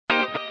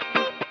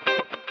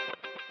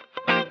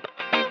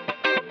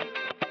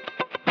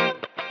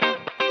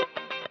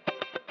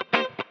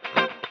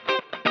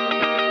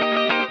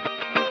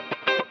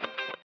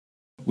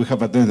We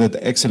have attended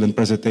excellent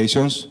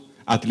presentations,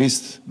 at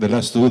least the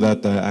last two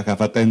that I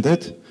have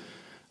attended.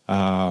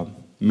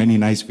 Many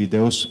nice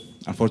videos.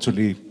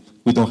 Unfortunately,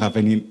 we don't have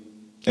any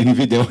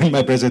video in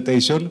my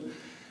presentation.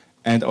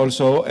 And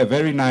also a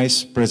very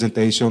nice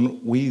presentation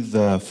with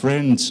a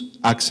French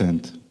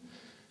accent.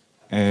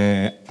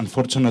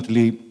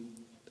 Unfortunately,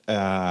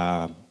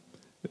 the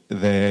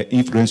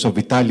influence of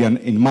Italian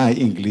in my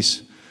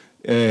English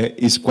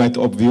is quite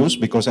obvious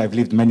because I've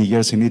lived many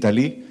years in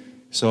Italy.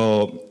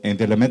 So in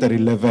the elementary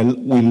level,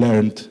 we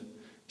learned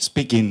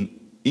speaking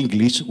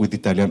English with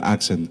Italian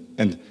accent.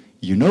 And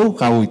you know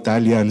how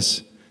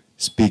Italians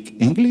speak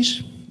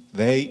English?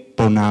 They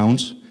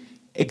pronounce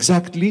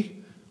exactly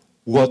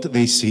what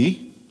they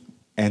see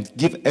and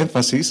give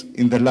emphasis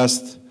in the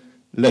last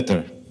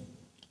letter.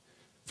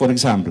 For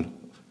example,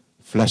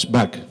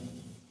 flashback.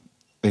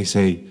 They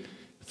say,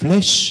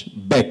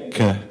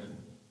 flashback.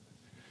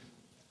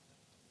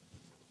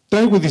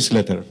 Try with this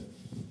letter.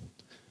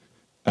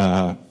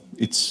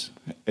 It's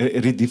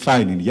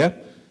redefining, yeah?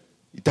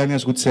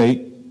 Italians would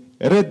say,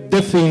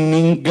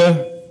 redefining,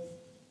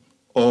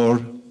 or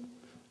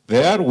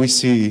there we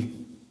see,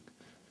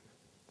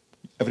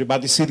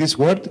 everybody see this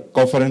word,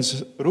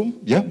 conference room,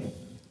 yeah?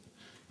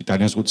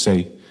 Italians would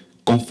say,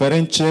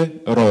 conference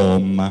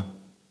room.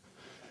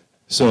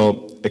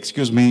 So,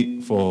 excuse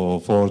me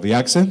for the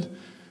accent.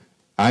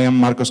 I am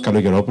Markos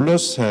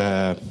Kalogeropoulos,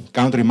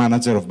 country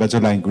manager of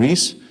Bedsonline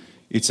Greece.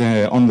 It's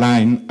an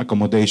online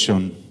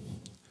accommodation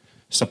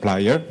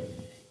supplier.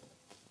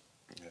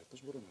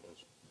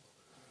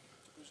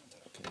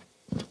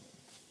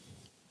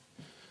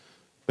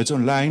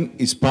 Bedsonline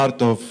is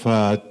part of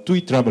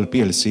Digi.travel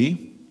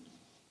PLC.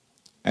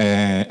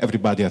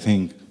 Everybody, I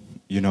think,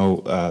 you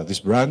know this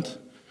brand.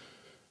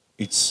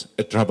 It's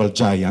a travel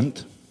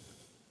giant.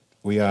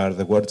 We are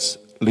the world's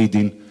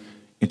leading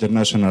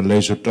international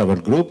leisure travel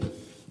group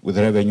with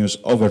revenues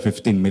over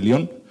 15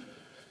 million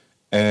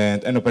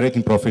and an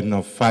operating profit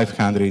of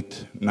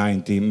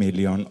 590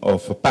 million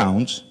of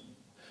pounds.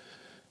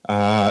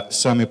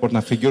 Some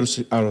important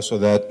figures are also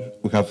that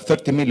we have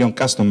 30 million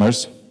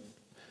customers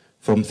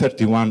from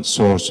 31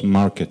 source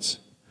markets.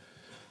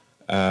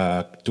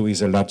 TUI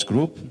is a large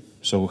group,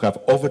 so we have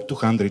over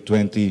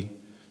 220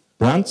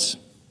 brands.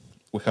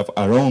 We have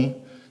our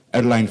own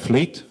airline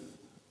fleet,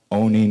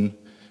 owning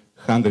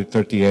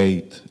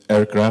 138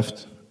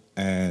 aircraft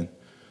and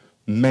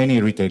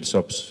many retail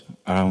shops,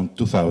 around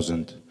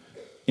 2,000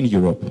 in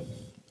Europe,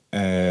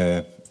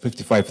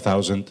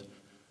 55,000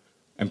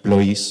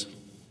 employees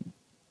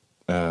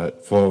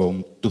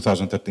for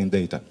 2013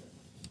 data.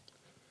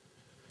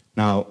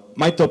 Now,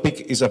 my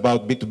topic is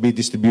about B2B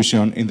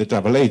distribution in the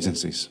travel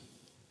agencies.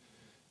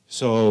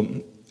 So,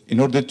 in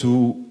order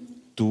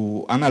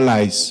to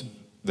analyze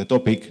the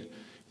topic,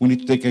 we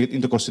need to take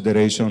into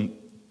consideration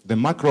the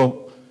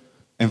macro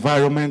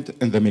environment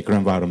and the micro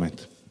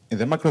environment. In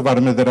the macro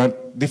environment, there are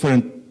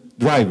different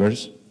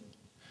drivers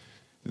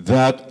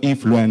that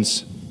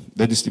influence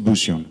the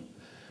distribution.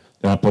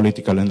 There are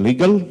political and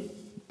legal,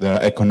 there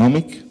are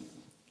economic,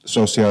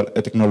 social,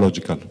 and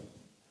technological.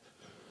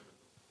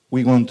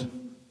 We won't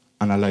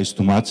analyze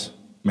too much,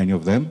 many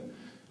of them,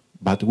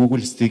 but we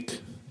will stick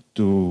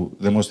to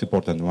the most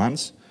important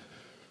ones.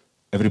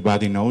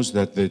 Everybody knows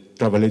that the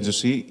travel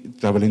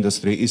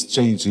industry is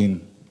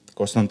changing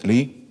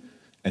constantly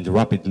and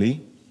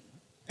rapidly,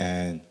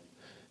 and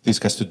this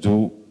has to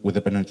do with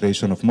the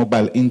penetration of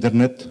mobile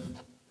internet,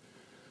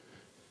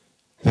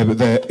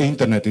 the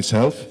internet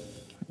itself,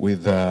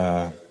 with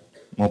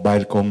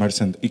mobile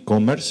commerce and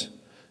e-commerce,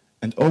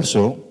 and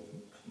also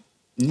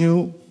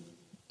new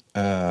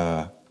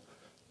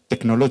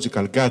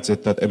technological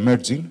gadgets that are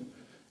emerging,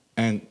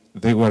 and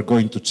they were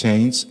going to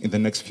change in the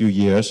next few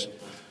years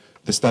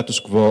the status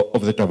quo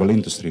of the travel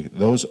industry.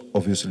 Those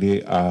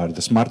obviously are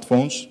the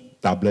smartphones,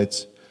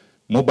 tablets,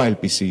 mobile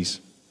PCs,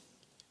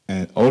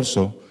 and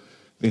also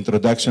the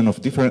introduction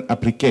of different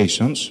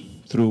applications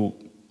through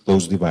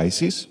those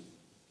devices.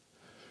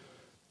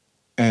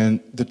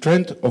 And the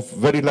trend of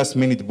very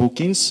last-minute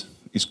bookings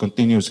is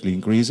continuously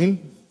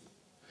increasing,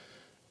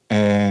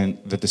 and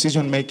the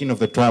decision-making of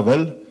the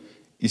travel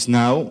is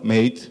now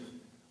made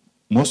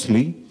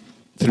mostly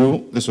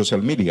through the social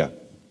media,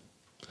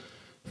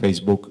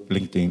 Facebook,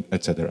 LinkedIn,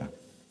 etc.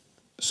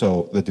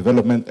 So the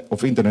development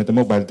of internet and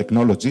mobile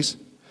technologies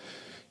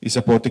is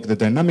supporting the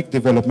dynamic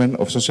development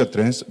of social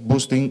trends,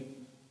 boosting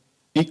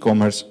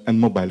e-commerce and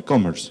mobile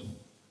commerce.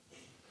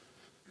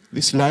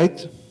 This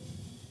slide,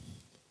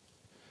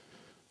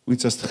 we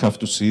just have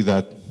to see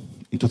that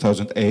in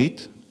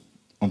 2008,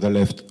 on the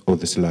left of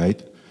the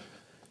slide,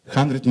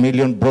 100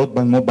 million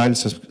broadband mobile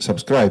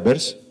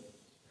subscribers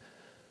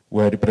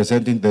were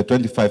representing the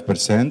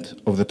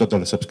 25% of the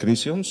total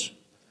subscriptions.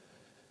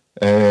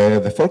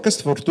 The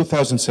forecast for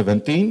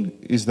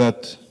 2017 is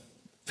that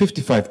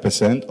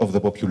 55% of the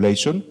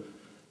population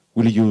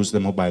will use the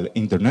mobile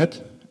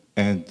internet,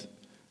 and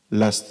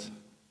last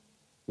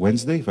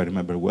Wednesday, if I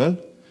remember well,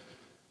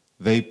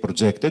 they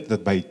projected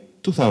that by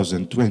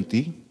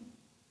 2020,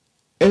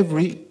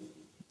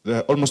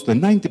 almost the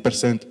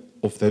 90%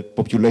 of the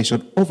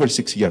population over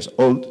 6 years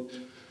old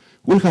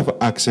will have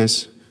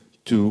access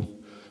to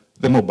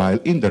the mobile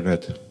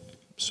internet.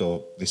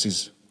 So this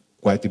is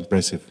quite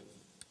impressive.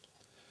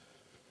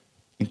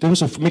 In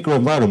terms of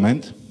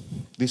microenvironment,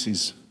 this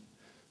is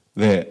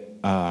the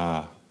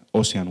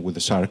ocean with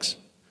the sharks,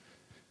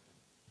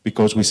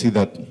 because we see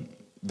that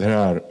there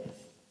are,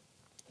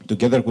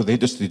 together with the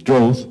industry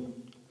growth,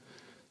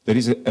 there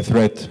is a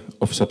threat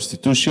of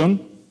substitution,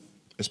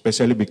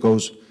 especially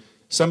because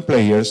some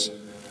players,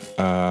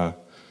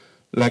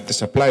 like the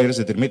suppliers,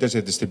 the intermediaries,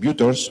 and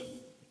distributors,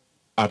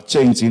 are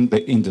changing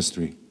the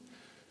industry.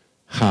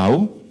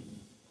 How?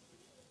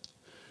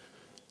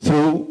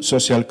 Through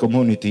social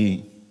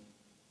community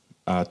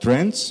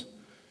trends.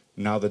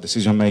 Now the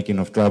decision-making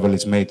of travel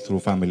is made through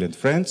family and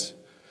friends.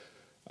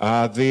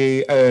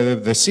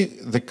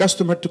 The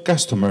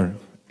customer-to-customer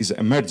is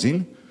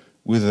emerging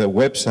with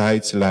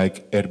websites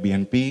like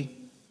Airbnb,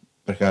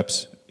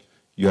 perhaps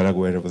you are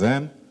aware of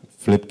them,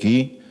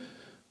 Flipkey,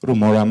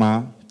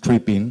 Roomorama,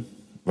 Tripping,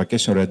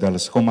 Vacation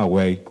Rentals,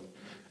 HomeAway,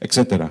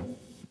 etc.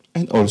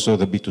 And also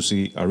the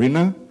B2C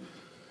arena,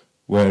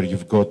 where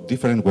you've got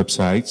different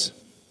websites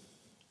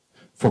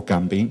for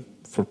camping,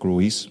 for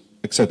cruise,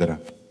 etc.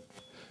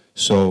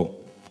 So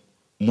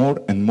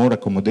more and more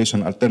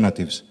accommodation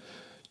alternatives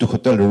to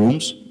hotel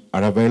rooms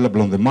are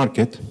available on the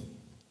market,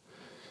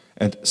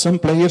 and some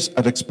players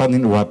are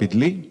expanding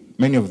rapidly,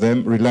 many of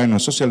them relying on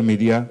social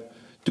media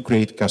to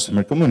create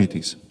customer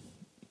communities.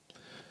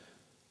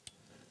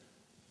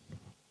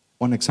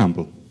 One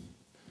example.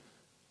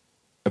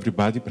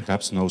 Everybody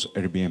perhaps knows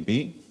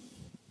Airbnb.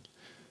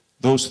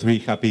 Those three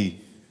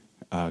happy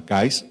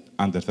guys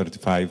under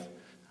 35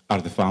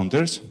 are the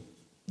founders.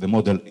 The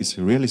model is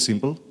really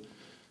simple.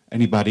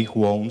 Anybody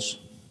who owns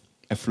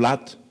a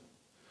flat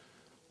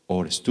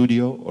or a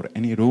studio or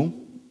any room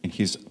in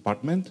his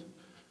apartment,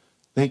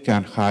 they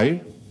can hire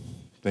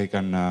it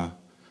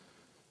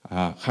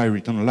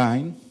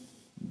online,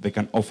 they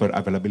can offer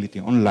availability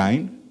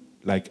online,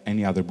 like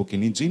any other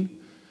booking engine,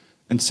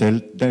 and sell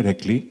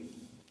directly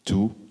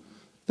to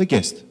the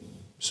guest.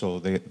 So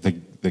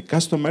the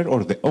customer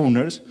or the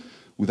owners,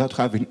 without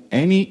having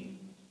any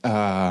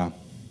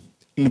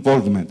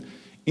involvement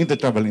in the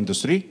travel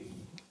industry,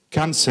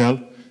 can sell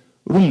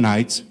room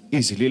nights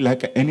easily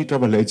like any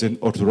travel agent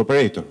or tour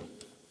operator.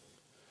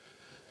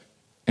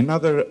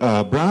 Another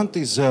brand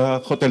is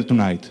Hotel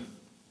Tonight.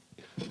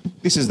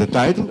 This is the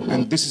title,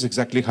 and this is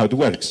exactly how it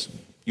works.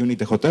 You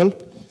need a hotel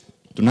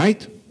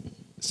tonight,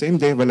 same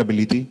day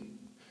availability.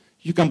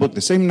 You can book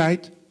the same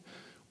night.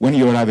 When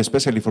you arrive,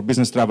 especially for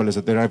business travelers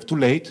that arrive too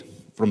late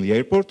from the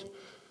airport,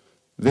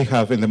 they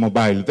have in the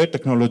mobile their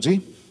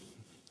technology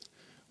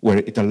where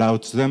it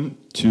allows them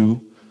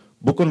to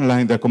book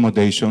online the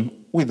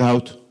accommodation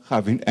without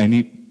having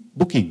any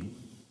booking.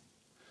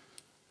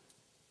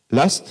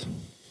 Last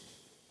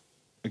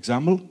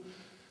example,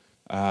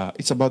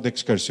 it's about the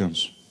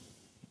excursions.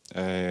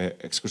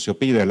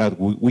 Excursiopedia, like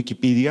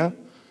Wikipedia,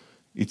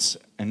 it's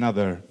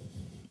another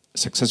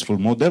successful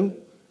model.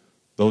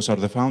 Those are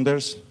the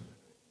founders.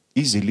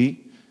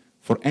 Easily,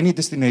 for any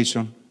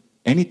destination,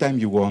 anytime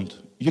you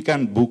want, you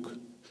can book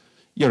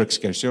your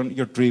excursion,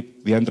 your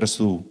trip, the entrance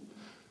to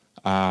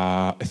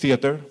a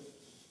theater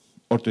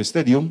or to a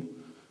stadium,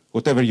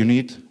 whatever you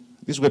need.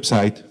 This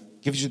website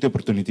gives you the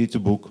opportunity to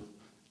book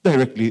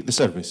directly the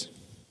service.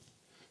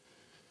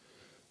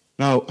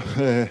 Now,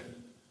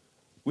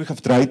 we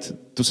have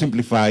tried to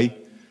simplify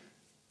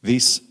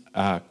this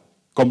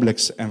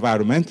complex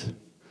environment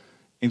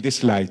in this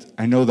slide.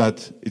 I know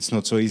that it's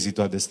not so easy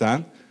to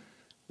understand.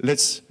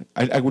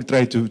 I will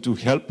try to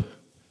help.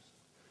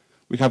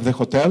 We have the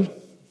hotel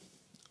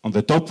on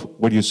the top,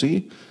 where you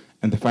see,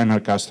 and the final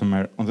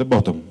customer on the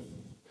bottom.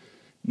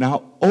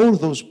 Now, all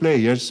those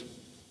players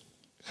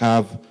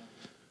have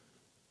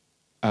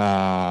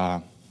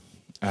are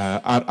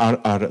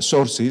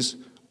sources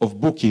of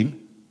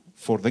booking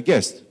for the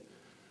guest.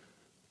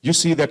 You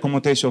see the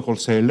accommodation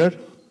wholesaler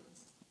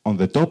on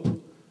the top.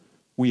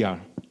 We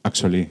are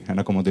actually an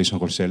accommodation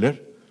wholesaler,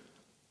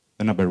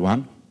 the number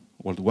one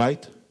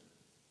worldwide.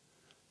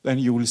 Then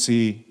you will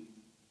see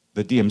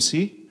the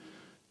DMC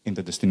in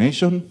the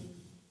destination.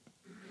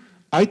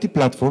 IT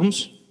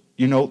platforms,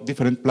 you know,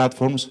 different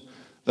platforms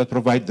that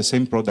provide the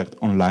same product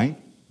online.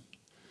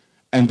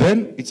 And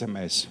then it's a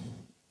mess.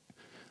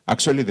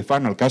 Actually, the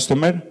final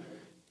customer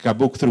can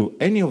book through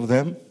any of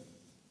them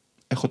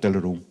a hotel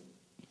room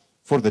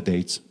for the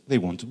dates they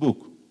want to book.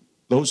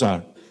 Those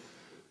are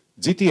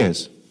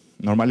GTS.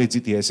 Normally,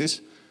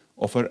 GTSs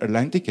offer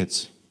airline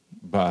tickets,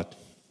 but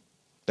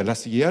the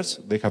last years,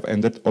 they have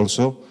entered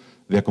also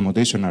the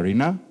accommodation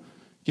arena,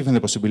 giving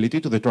the possibility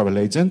to the travel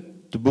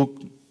agent to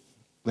book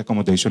the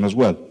accommodation as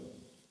well.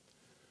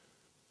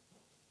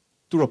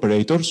 Tour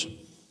operators,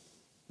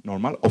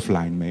 normal,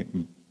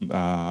 offline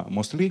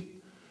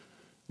mostly.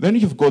 Then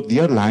you've got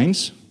the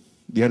airlines.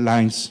 The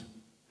airlines,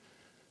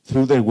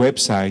 through their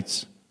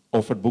websites,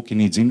 offer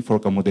booking engine for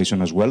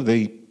accommodation as well.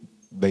 They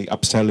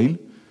upselling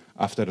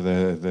after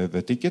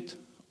the ticket,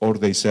 or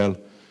they sell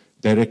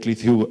directly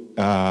through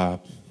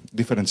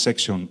different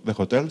sections, the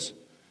hotels.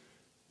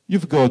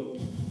 You've got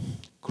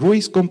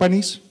cruise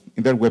companies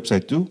in their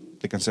website too.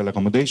 They can sell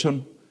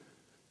accommodation.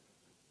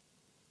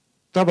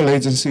 Travel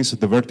agencies,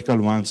 the vertical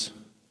ones,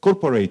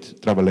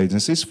 corporate travel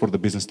agencies for the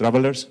business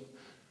travelers,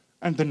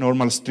 and the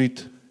normal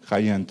street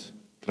high-end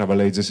travel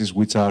agencies,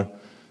 which are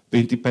the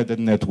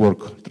independent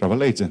network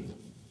travel agent.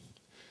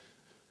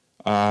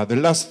 The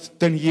last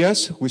 10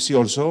 years, we see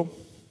also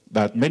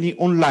that many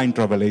online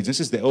travel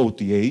agencies, the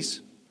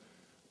OTAs,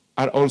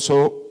 are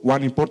also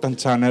one important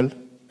channel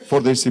for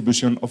the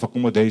distribution of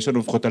accommodation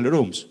of hotel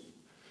rooms.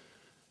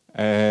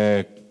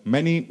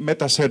 Many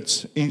meta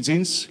search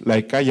engines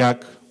like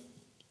Kayak,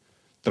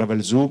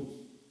 TravelZoo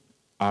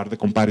are the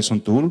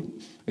comparison tool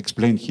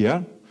explained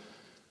here.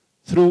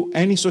 Through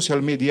any social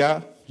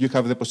media, you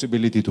have the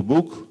possibility to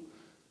book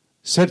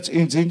search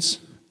engines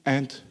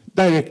and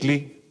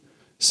directly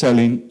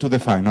selling to the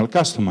final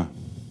customer.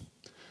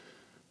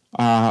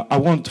 I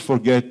won't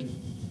forget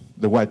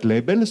the white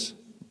labels.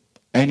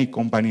 Any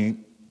company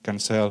can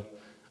sell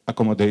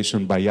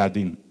accommodation by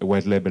adding a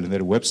white label in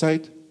their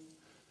website.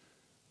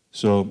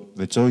 So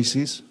the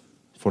choices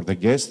for the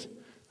guest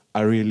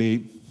are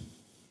really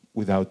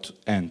without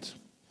end.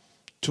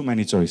 Too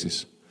many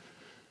choices.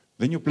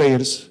 The new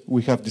players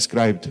we have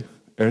described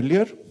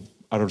earlier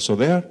are also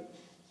there,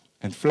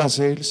 and flash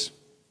sales,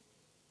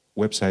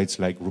 websites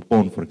like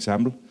Groupon, for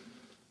example,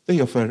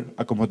 they offer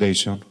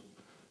accommodation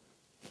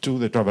to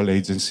the travel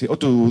agency or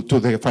to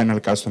the final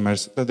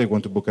customers that they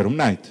want to book a room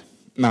night.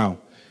 Now,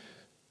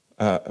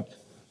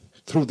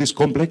 through this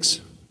complex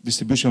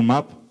distribution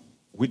map,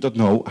 we don't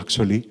know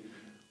actually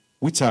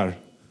which are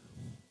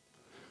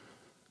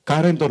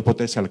current or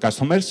potential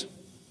customers.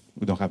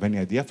 We don't have any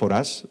idea for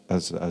us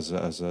as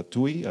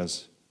TUI,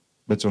 as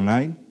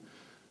Bedsonline.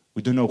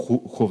 We don't know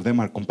who of them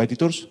are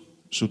competitors.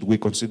 Should we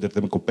consider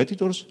them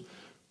competitors,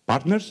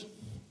 partners?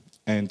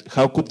 And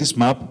how could this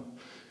map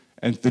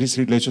and these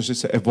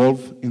relationships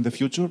evolve in the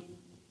future?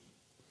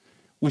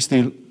 We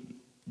still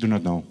do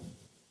not know.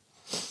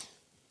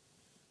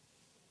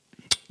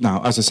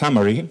 Now, as a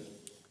summary,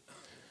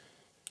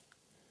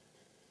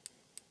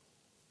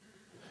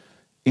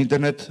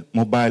 internet,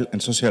 mobile,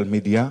 and social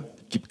media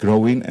keep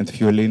growing and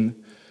fueling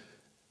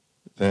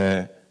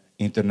the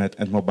internet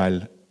and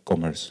mobile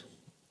commerce.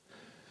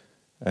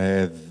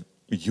 The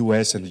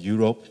US and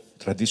Europe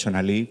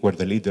traditionally were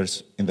the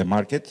leaders in the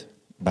market,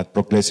 but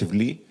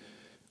progressively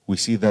we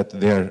see that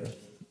they're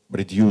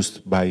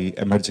reduced by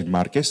emerging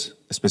markets,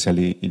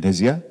 especially in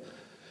Asia.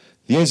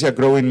 The Asia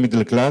growing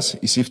middle class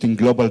is shifting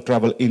global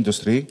travel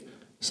industry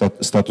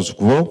status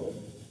quo,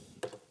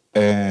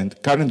 and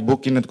current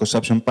booking and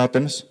consumption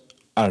patterns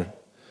are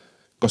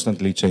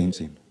constantly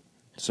changing.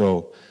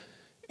 So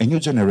a new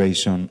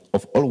generation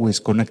of always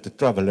connected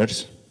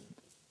travelers,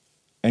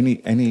 any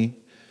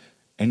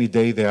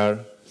day they are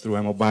through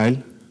a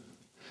mobile.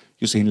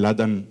 You see in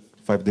London,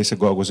 5 days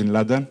ago I was in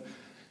London,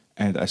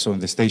 and I saw in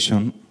the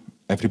station,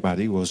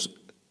 everybody was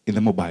in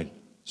the mobile.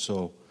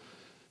 So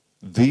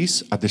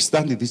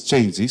understanding these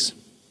changes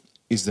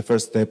is the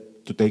first step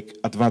to take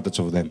advantage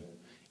of them.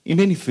 In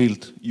any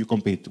field you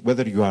compete,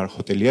 whether you are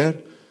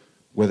hotelier,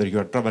 whether you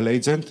are travel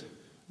agent,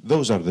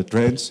 those are the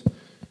trends.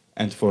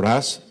 And for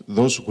us,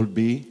 those will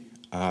be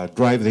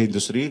drive the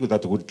industry,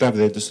 that will drive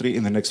the industry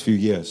in the next few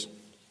years.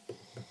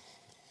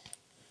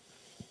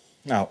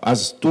 Now,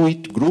 as TUI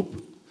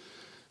Group,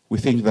 we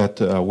think that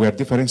we are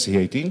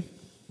differentiating,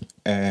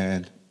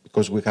 and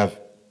because we have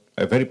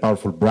a very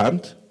powerful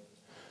brand,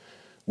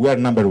 we are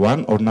number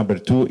 1 or number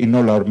 2 in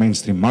all our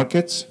mainstream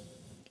markets.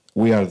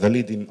 We are the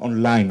leading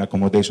online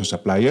accommodation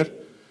supplier.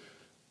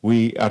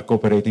 We are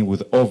cooperating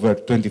with over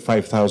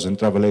 25,000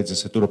 travel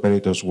agents and tour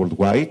operators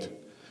worldwide.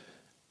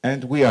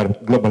 And we are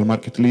global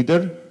market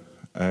leader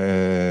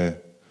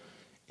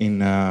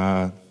in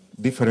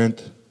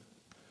different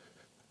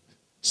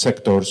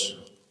sectors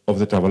of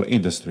the travel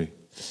industry.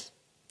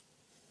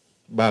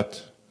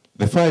 But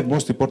the 5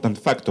 most important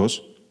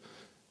factors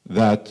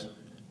that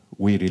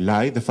we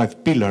rely, the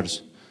 5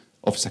 pillars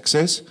of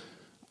success,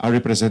 are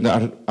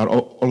represented,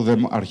 all of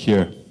them are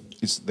here.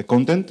 It's the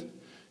content.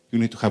 You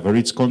need to have a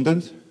rich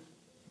content.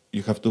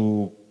 You have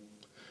to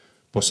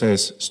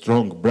possess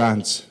strong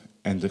brands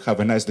and have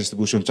a nice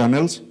distribution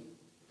channels.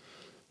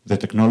 The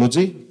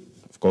technology,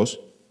 of course,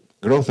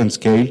 growth and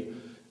scale,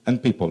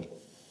 and people.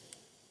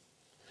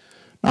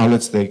 Now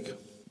let's take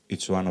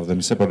each one of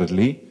them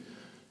separately.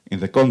 In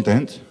the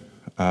content,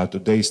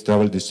 today's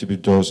travel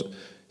distributors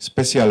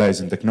specialize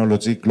in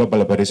technology,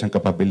 global operation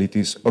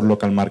capabilities, or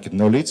local market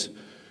knowledge.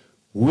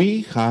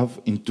 We have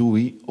in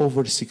TUI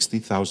over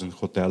 60,000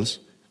 hotels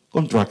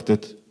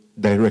contracted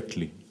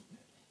directly.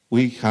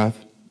 We have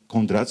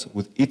contracts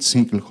with each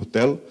single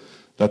hotel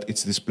that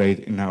is displayed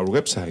in our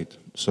website.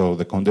 So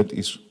the content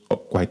is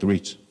quite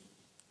rich.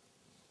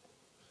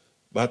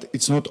 But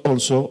it's not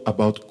also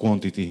about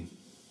quantity.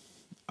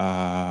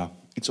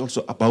 It's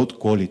also about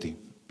quality.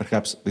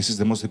 Perhaps this is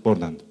the most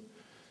important.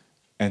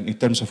 And in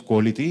terms of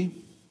quality,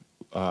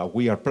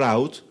 we are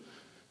proud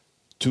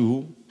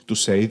to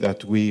say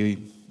that we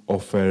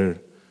offer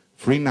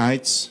free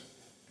nights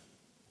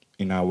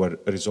in our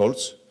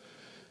resorts.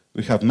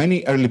 We have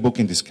many early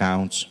booking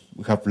discounts.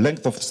 We have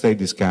length of stay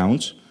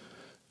discounts,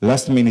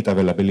 last-minute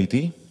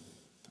availability,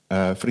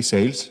 free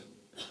sales,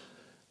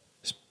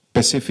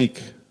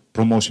 specific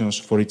promotions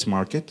for each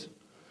market,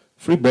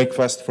 free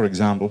breakfast, for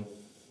example,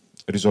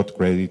 resort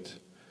credit,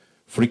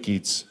 free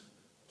kids,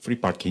 free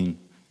parking,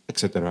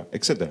 etc.,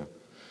 etc.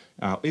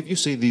 Now, if you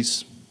see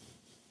this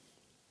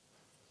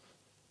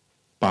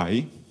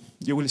pie,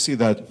 you will see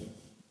that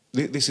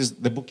this is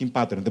the booking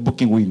pattern, the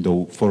booking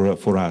window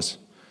for us.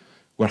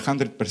 We're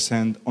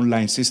 100%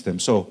 online system.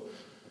 So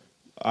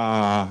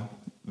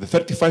the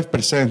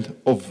 35%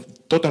 of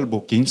total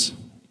bookings,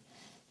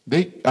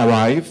 they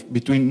arrive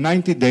between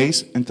 90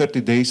 days and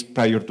 30 days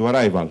prior to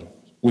arrival.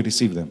 We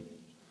receive them.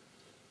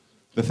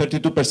 The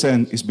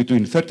 32% is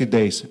between 30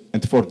 days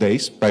and 4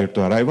 days prior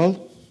to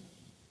arrival.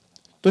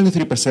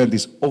 23%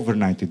 is over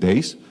 90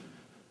 days.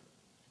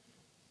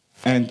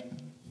 And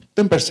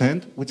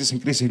 10%, which is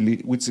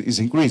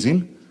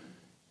increasing,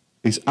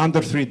 is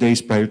under 3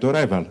 days prior to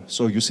arrival.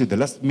 So you see the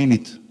last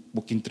minute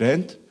booking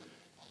trend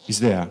is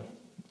there.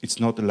 It's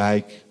not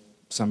like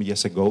some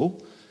years ago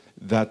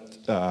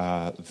that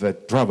the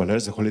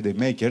travelers, the holiday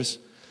makers,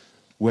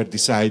 were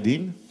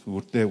deciding,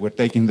 they were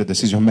taking the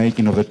decision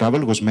making of the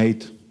travel was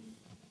made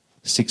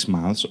 6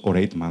 months or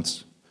 8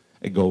 months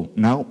ago.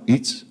 Now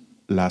it's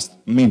last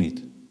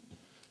minute.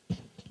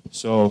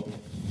 So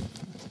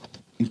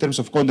in terms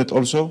of content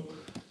also,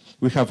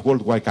 we have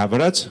worldwide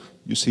coverage.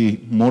 You see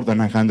more than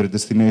 900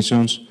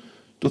 destinations,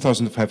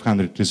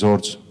 2,500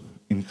 resorts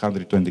in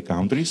 120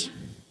 countries.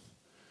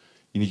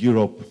 In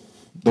Europe,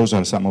 those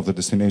are some of the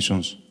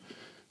destinations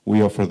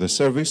we offer the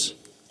service,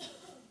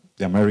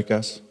 the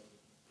Americas,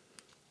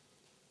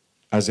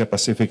 Asia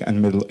Pacific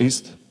and Middle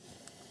East,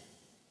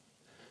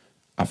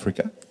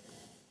 Africa.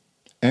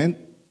 And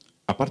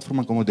apart from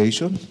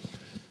accommodation,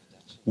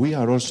 we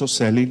are also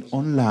selling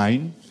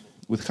online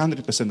with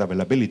 100%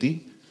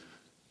 availability,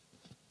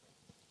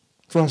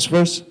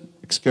 transfers,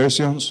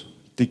 excursions,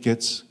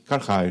 tickets, car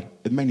hire,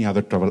 and many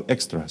other travel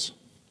extras.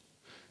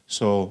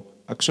 So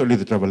actually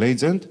the travel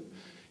agent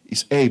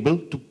is able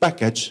to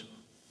package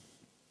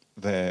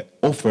the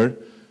offer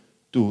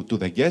to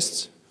the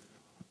guests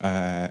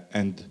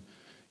and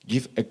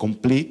give a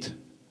complete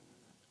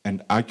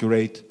and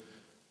accurate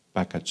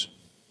package.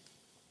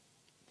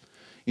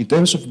 In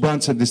terms of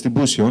brands and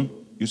distribution,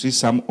 you see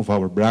some of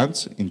our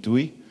brands in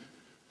TUI.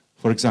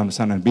 For example,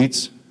 Sun and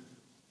Beach,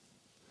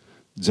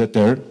 Jet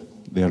Air,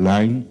 the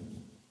airline,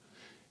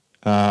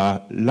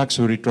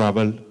 luxury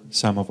travel,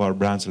 some of our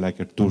brands like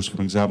Air Tours,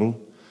 for example,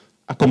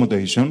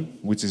 accommodation,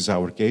 which is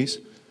our case,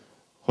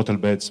 hotel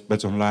beds,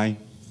 Bedsonline.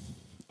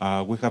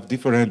 We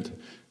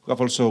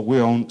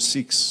own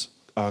 6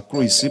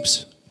 cruise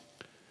ships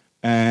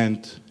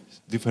and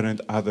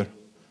different other.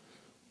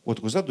 What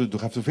was that? Do you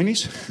have to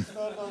finish?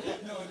 No.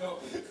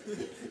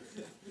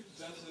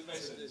 That's the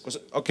message.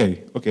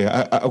 Okay,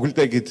 I will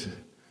take it.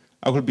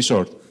 I will be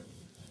short.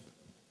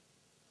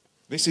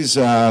 This is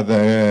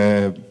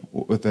the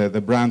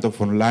brand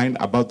of online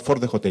for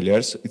the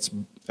hoteliers. It's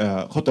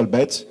hotel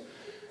beds.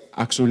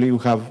 Actually, we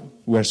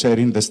are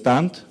sharing the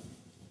stand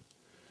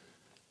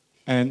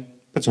and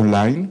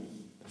Bedsonline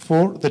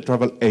for the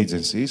travel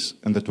agencies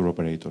and the tour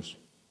operators.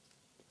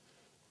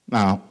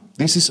 Now,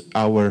 this is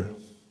our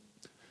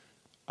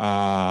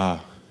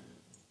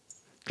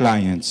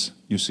clients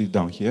you see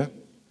down here.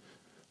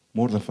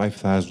 More than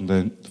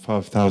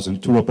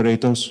 5,000 tour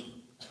operators,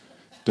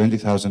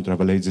 20,000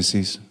 travel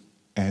agencies,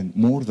 and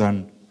more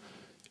than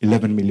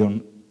 11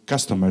 million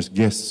customers,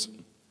 guests,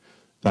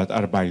 that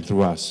are buying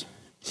through us.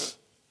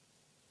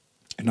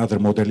 Another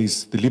model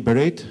is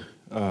Deliberate.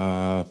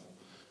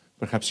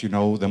 Perhaps you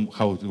know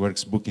how it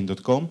works,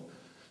 Booking.com.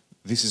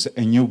 This is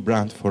a new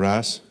brand for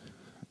us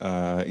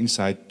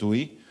inside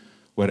TUI,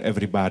 where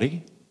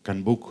everybody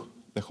can book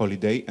the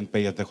holiday and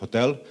pay at the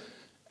hotel,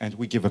 and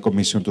we give a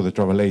commission to the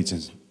travel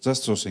agents.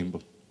 Just so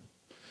simple.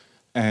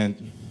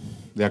 And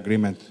the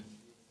agreement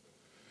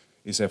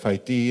is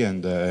FIT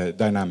and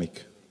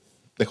dynamic.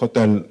 The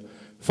hotel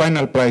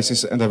final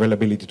prices and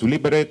availability to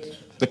Liberate.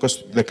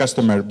 The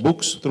customer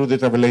books through the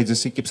travel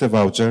agency, keeps a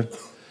voucher.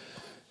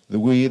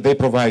 They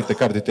provide the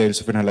card details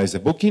to finalize the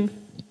booking.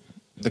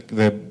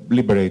 The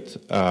Liberate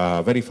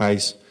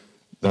verifies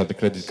that the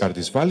credit card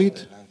is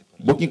valid,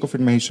 booking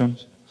confirmation,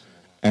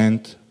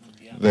 and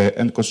the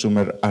end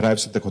consumer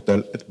arrives at the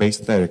hotel and pays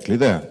directly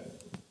there.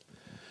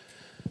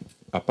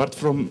 Apart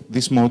from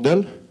this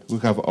model, we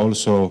have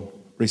also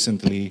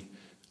recently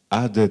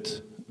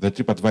added the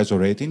TripAdvisor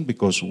rating,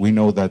 because we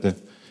know that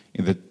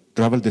in the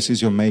travel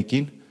decision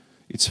making,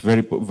 it's very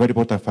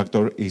important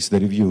factor is the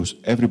reviews.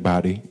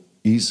 Everybody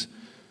is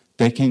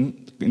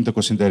taking into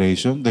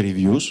consideration the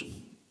reviews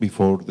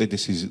before they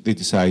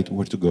decide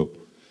where to go.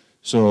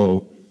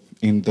 So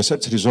in the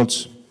search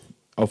results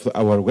of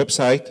our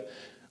website,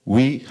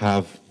 we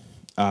have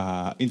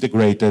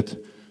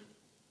integrated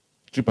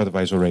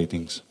TripAdvisor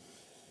ratings.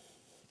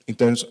 In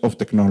terms of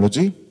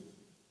technology,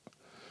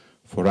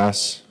 for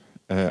us,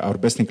 our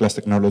best-in-class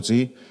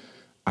technology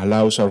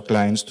allows our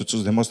clients to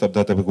choose the most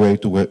adaptable way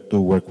to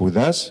work with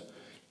us.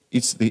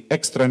 It's the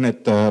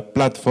extranet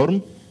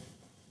platform.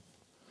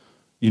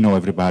 You know,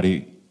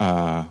 everybody,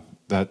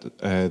 that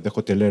the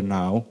hotelier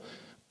now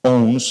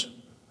owns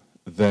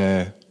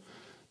the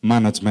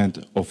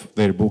management of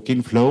their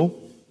booking flow.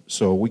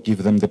 So we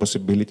give them the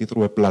possibility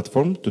through a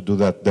platform to do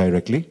that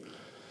directly.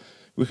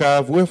 We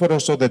offer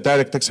also the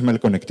direct XML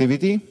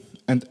connectivity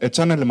and a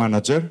channel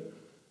manager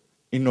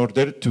in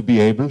order to be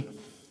able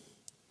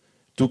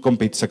to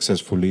compete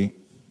successfully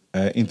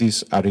in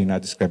this arena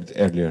described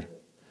earlier.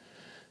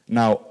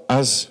 Now,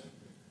 as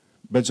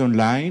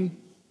Bedsonline,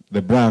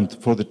 the brand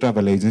for the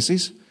travel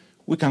agencies,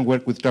 we can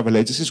work with travel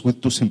agencies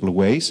with two simple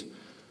ways.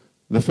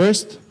 The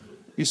first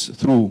is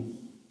through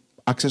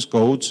access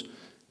codes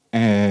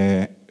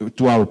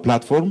to our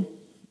platform,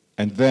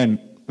 and then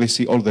they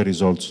see all the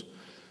results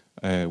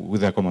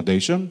with the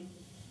accommodation.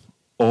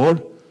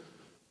 Or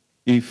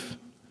if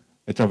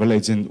a travel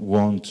agent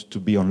wants to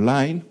be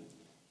online,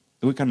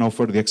 we can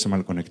offer the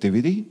XML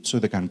connectivity so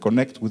they can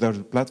connect with our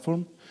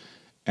platform,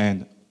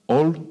 and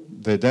all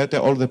the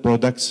data, all the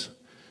products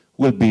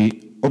will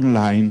be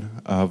online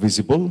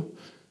visible,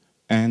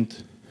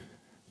 and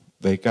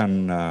they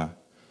can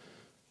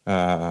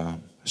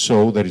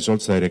show the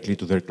results directly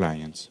to their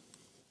clients.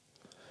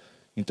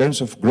 In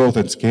terms of growth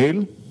and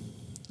scale,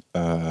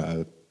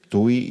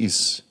 TUI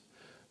is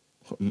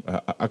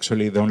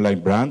actually the online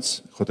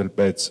brands, Hotel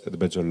Beds and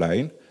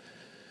Bedsonline.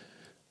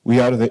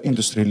 We are the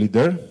industry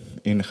leader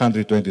in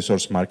 120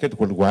 source market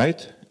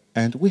worldwide,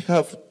 and we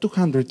have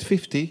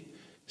 250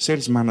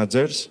 sales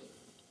managers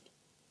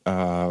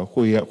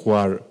who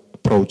are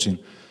approaching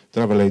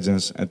travel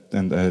agents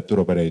and tour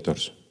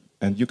operators.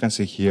 And you can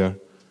see here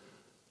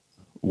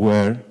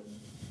where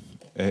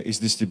is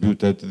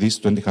distributed these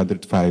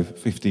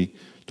 250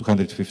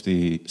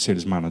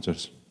 sales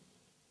managers.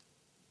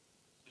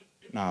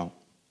 Now,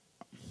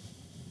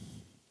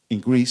 in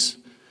Greece,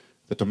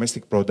 the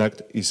domestic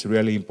product is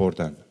really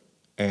important.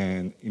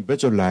 And in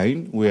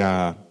Bedsonline, we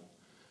are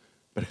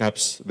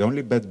perhaps the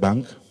only bed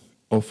bank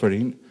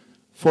offering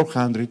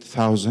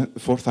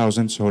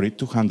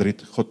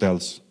 4,200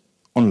 hotels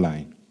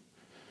online.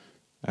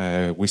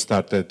 We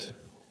started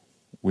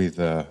with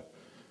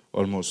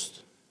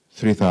almost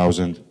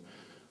 3,000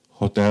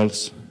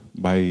 hotels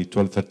by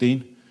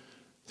 12-13,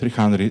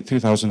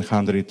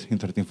 3,100 in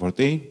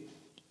 13-14,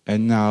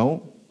 and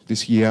now,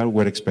 this year,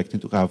 we're expecting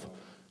to have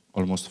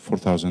almost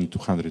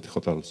 4,200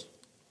 hotels.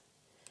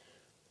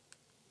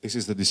 This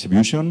is the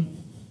distribution.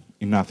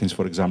 In Athens,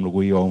 for example,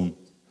 we offer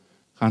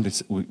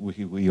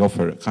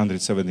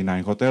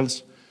 179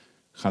 hotels,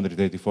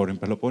 184 in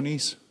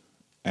Peloponnese,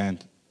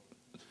 and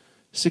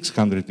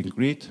 600 in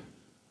Crete,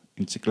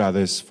 in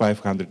Cyclades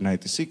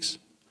 596,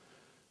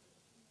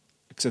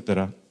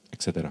 etc.,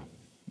 etc.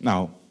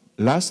 Now,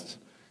 last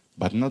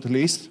but not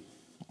least,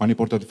 one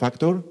important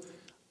factor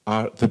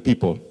are the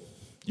people.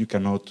 You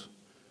cannot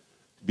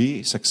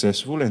be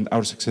successful, and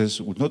our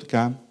success would not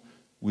come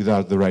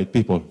without the right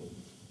people.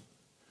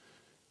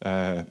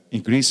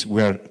 In Greece,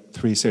 we are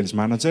 3 sales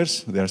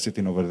managers. They are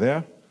sitting over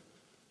there.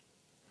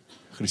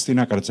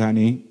 Christina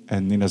Karjani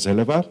and Nina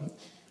Zeleva.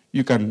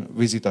 You can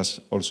visit us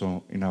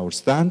also in our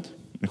stand,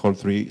 in Hall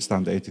 3,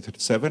 stand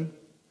 8037.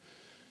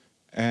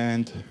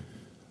 And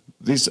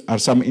these are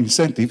some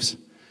incentives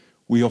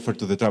we offer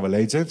to the travel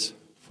agents.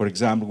 For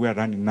example, we are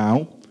running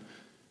now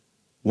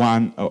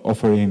one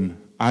offering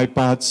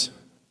iPads,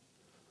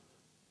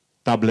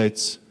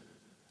 tablets,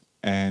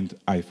 and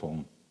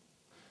iPhone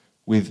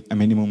with a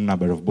minimum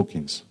number of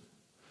bookings.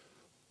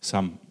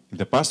 Some in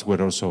the past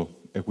were also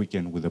a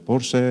weekend with a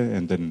Porsche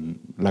and then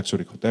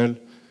luxury hotel,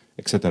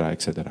 etc.,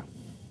 etc.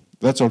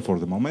 That's all for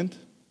the moment.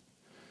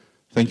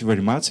 Thank you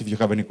very much. If you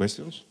have any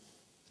questions.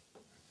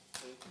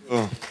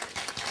 Thank you.